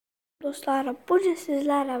Dostlar, bugün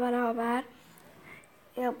sizlərlə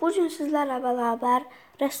bərabər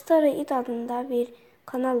Restore It adında bir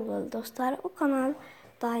kanal var dostlar. O kanal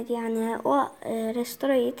da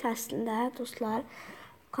Restore It əslində dostlar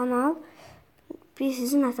kanal bir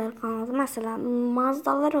sizin nəzər kanalı. Məsələn,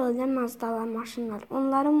 Mazdalar olur, Mazdalar maşınlar.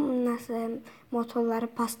 Onların motorları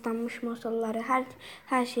paslanmış, motorları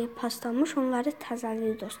hər şey paslanmış. Onları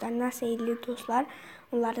təzələyir dostlar. Nəsə eləyir dostlar.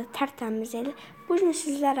 Onları tərtəmiz eləyir. Bugün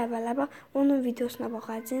sizlərlə bərabər onun videosuna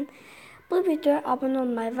baxacağıq. Bu videoya abunə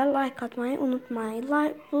olmayı və like atmayı unutmayın.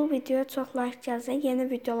 Bu videoya çox like gəlsə, yeni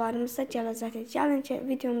videolarımız da gələcək. Gəlin ki,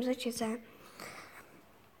 videomuza keçək.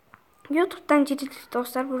 YouTube'dan giririk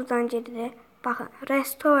dostlar, buradan giririk. Baxın,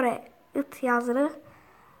 Restore It yazırıq.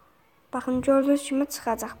 Baxın, gördüyünüz kimi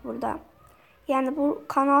çıxacaq burada. Yəni bu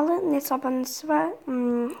kanalın neçə abunəçisi var?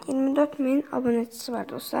 24.000 abunəçisi var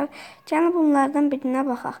dostlar. Gəlin bunlardan birinə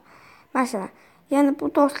baxaq. Məsələn, yəni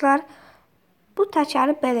bu dostlar bu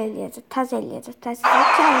təkəri belə eləyəcək, təzə eləyəcək. Gəlin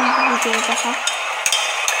bu videoya baxaq.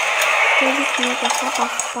 Gördüyünüz kimi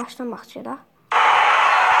dostlar, başlamaq üçün.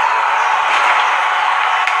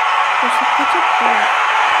 Dostlar, təkər belə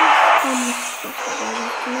paslanmış dostlar.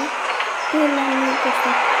 Gördüyünüz kimi deyirlərini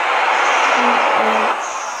dostlar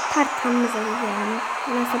tərtəmiz olur yəni.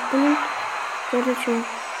 Məsələn, bunun gördüyünüz kimi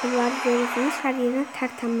bunları görürsünüz, hər yerinə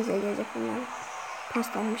tərtəmiz eləyəcək bunları.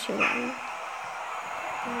 Paslanmış şeylərini.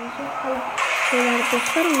 Şeyləri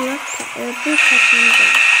dostlar, onlar bu tərtəmiz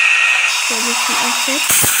olur. Gördüyünüz kimi əsr.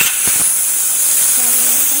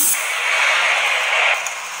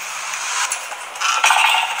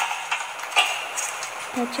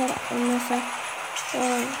 Təkər məsələn,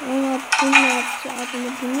 onlar bunlar adını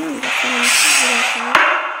bilmiyorum da sonra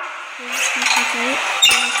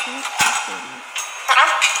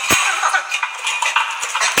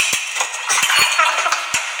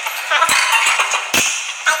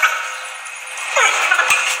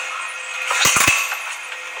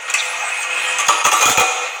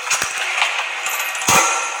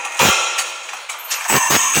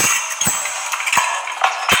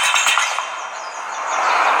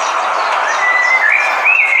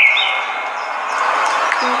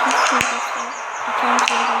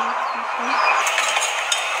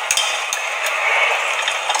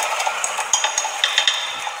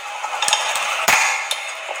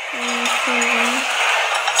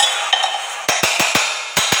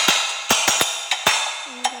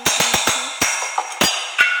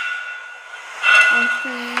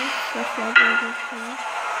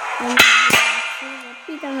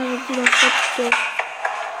bir tane video çekeceğiz.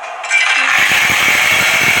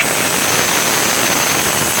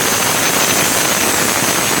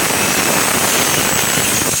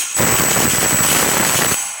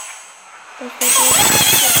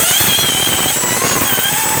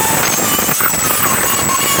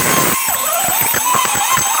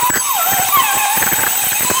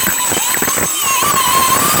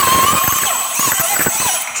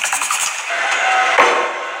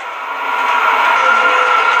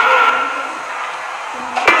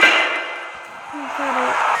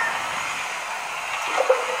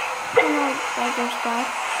 Dostlar,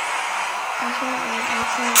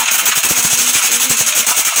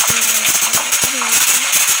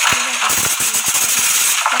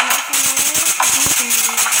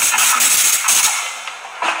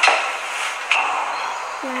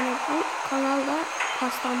 yani bu kanalda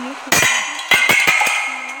paslanmış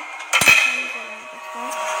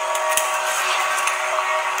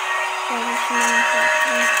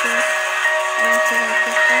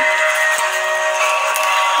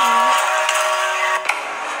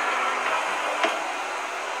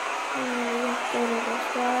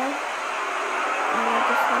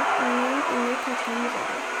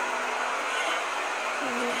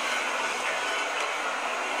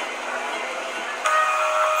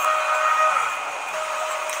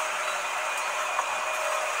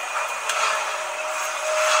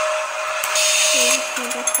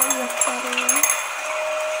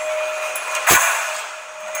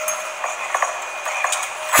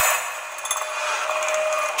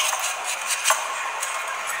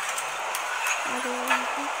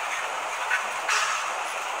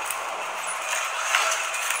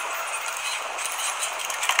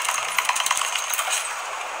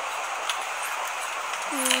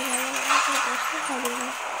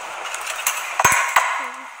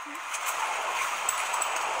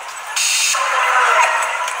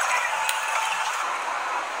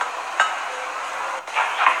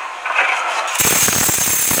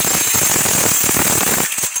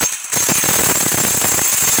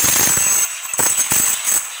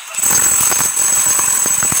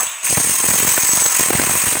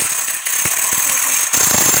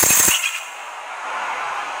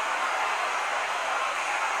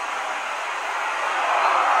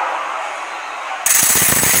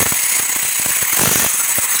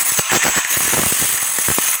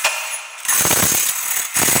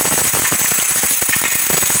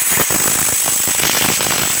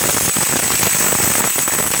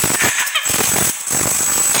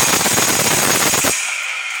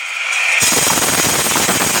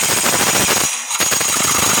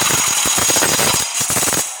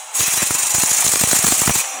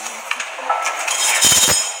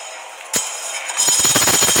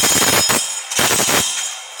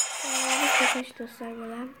dostlar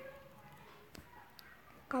belə.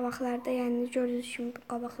 Qabaqlarda, yəni gördüyünüz kimi bu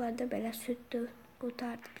qabaqlarda belə süddü,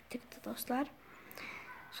 qurtardı, bitirdi dostlar.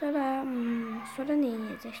 Sonra nə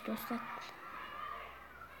yiyəcək dostlar?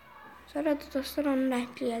 Sonra da dostlar onu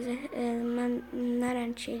rəngləyəcək. Mən nə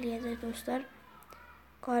rəng eləyəcək dostlar?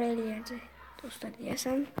 Qara eləyəcək dostlar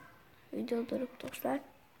deyəsən. Video durub dostlar.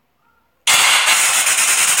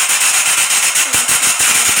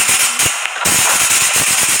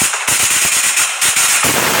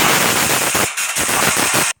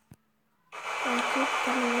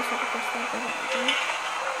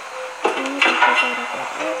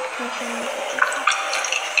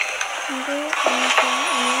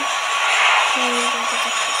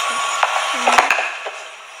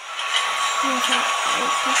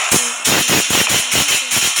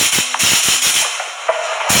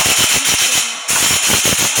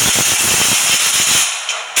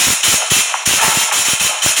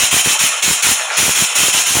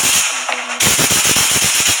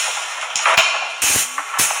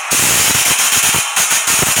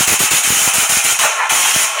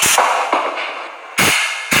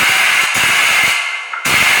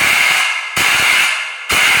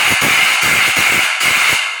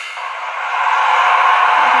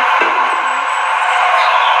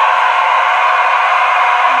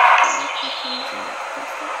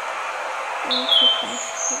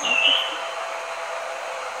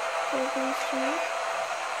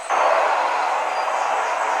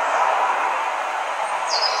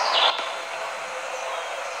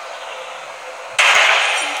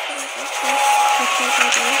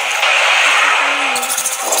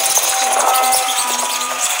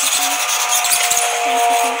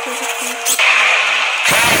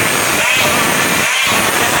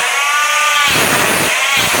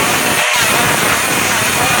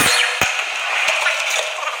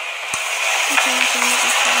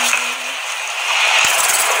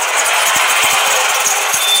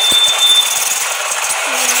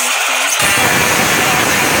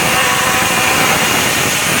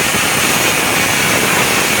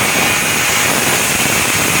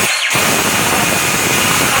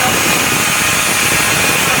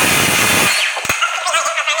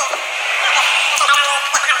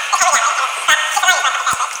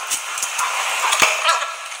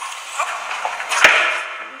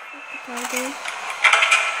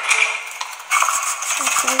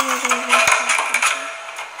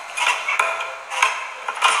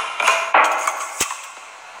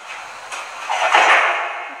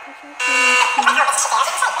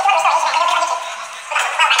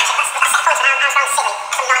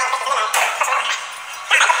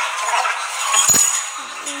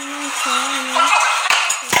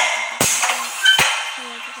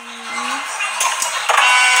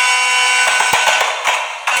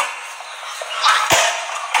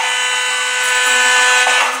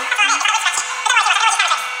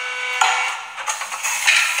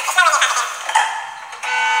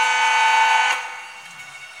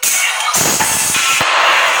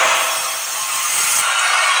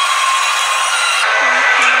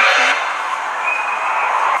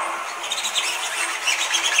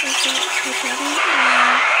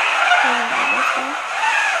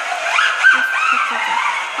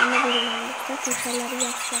 Tekerleri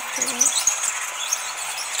yapacaklar.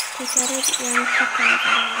 Tekeri yani çok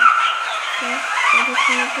tanıdılar. Ve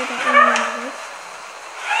şimdi da oynuyoruz.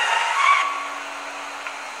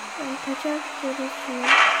 Yani teker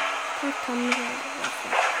görürsünüz. Çok tanıdılar.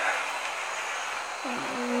 Yani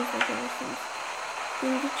oyunuzda görürsünüz.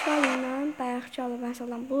 İndi çalınan bayaq çalı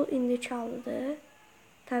mesela bu indi çalıdır.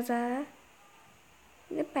 Taza.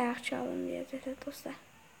 İndi bayaq çalın deyəcəklər dostlar.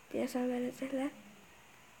 Deyəsən verəcəklər.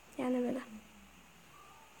 Yani böyle.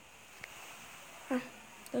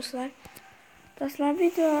 Dostlar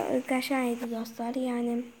video qəşəng idi dostlar.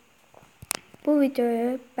 Yəni bu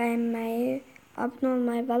videoyu bəyənməyi, abunə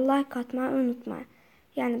olmayı və like atmayı unutmayın.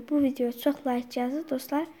 Yəni bu videoya çox like gəlsə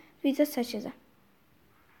dostlar, video çəkəcəm.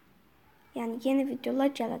 Yəni yeni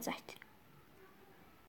videolar gələcəkdir.